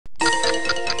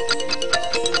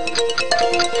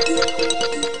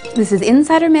This is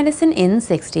Insider Medicine in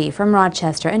 60 from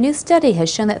Rochester. A new study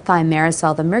has shown that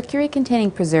thimerosal, the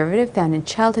mercury-containing preservative found in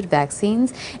childhood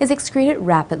vaccines, is excreted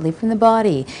rapidly from the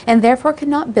body and therefore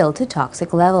cannot build to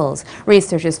toxic levels.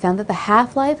 Researchers found that the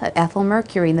half-life of ethyl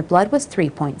mercury in the blood was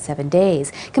 3.7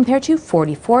 days, compared to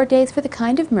 44 days for the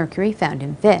kind of mercury found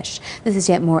in fish. This is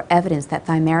yet more evidence that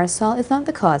thimerosal is not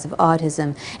the cause of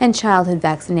autism, and childhood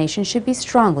vaccination should be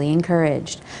strongly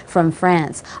encouraged. From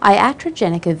France,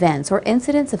 iatrogenic events or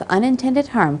incidents of unintended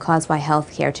harm caused by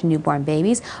healthcare to newborn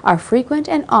babies are frequent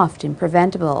and often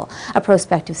preventable. A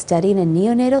prospective study in a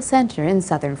neonatal center in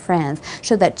southern France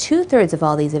showed that 2/3 of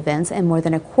all these events and more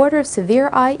than a quarter of severe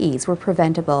IEs were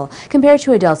preventable, compared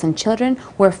to adults and children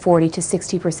where 40 to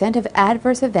 60% of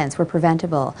adverse events were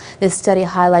preventable. This study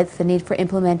highlights the need for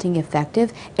implementing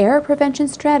effective error prevention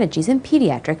strategies in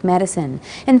pediatric medicine.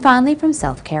 And finally, from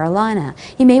South Carolina,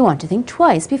 you may want to think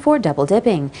twice before double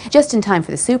dipping. Just in time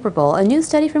for the Super Bowl, a new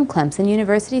study from Clemson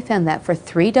University found that for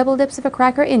 3 double dips of a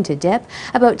cracker into dip,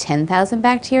 about 10,000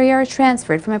 bacteria are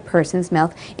transferred from a person's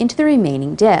mouth into the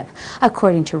remaining dip.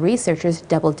 According to researchers,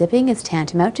 double dipping is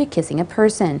tantamount to kissing a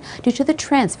person due to the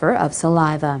transfer of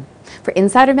saliva. For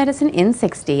Insider Medicine in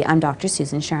 60, I'm Dr.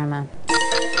 Susan Sharma.